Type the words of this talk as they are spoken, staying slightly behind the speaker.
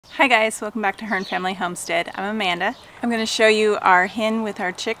Hi guys, welcome back to Hearn Family Homestead. I'm Amanda. I'm going to show you our hen with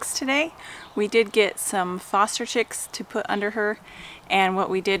our chicks today. We did get some foster chicks to put under her, and what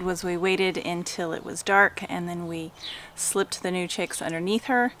we did was we waited until it was dark and then we slipped the new chicks underneath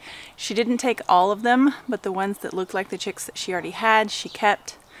her. She didn't take all of them, but the ones that looked like the chicks that she already had, she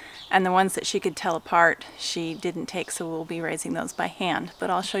kept, and the ones that she could tell apart, she didn't take, so we'll be raising those by hand, but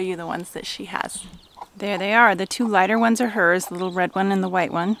I'll show you the ones that she has. There they are. The two lighter ones are hers, the little red one and the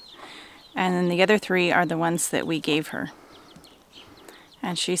white one. And then the other three are the ones that we gave her.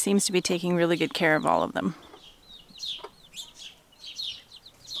 And she seems to be taking really good care of all of them.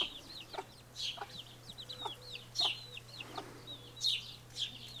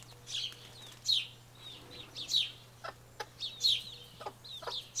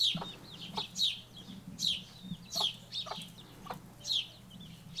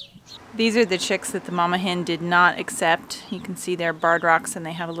 These are the chicks that the mama hen did not accept. You can see they're barred rocks and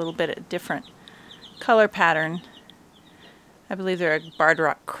they have a little bit of different color pattern. I believe they're a barred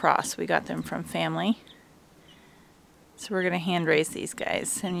rock cross. We got them from family. So we're going to hand raise these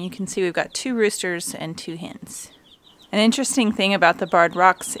guys. And you can see we've got 2 roosters and 2 hens. An interesting thing about the barred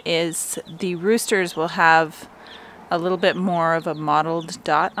rocks is the roosters will have a little bit more of a mottled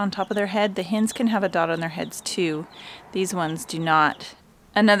dot on top of their head. The hens can have a dot on their heads too. These ones do not.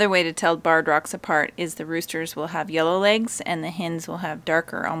 Another way to tell barred rocks apart is the roosters will have yellow legs and the hens will have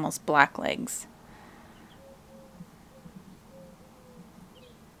darker, almost black legs.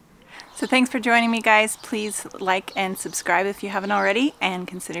 So thanks for joining me, guys. Please like and subscribe if you haven't already, and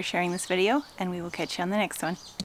consider sharing this video, and we will catch you on the next one.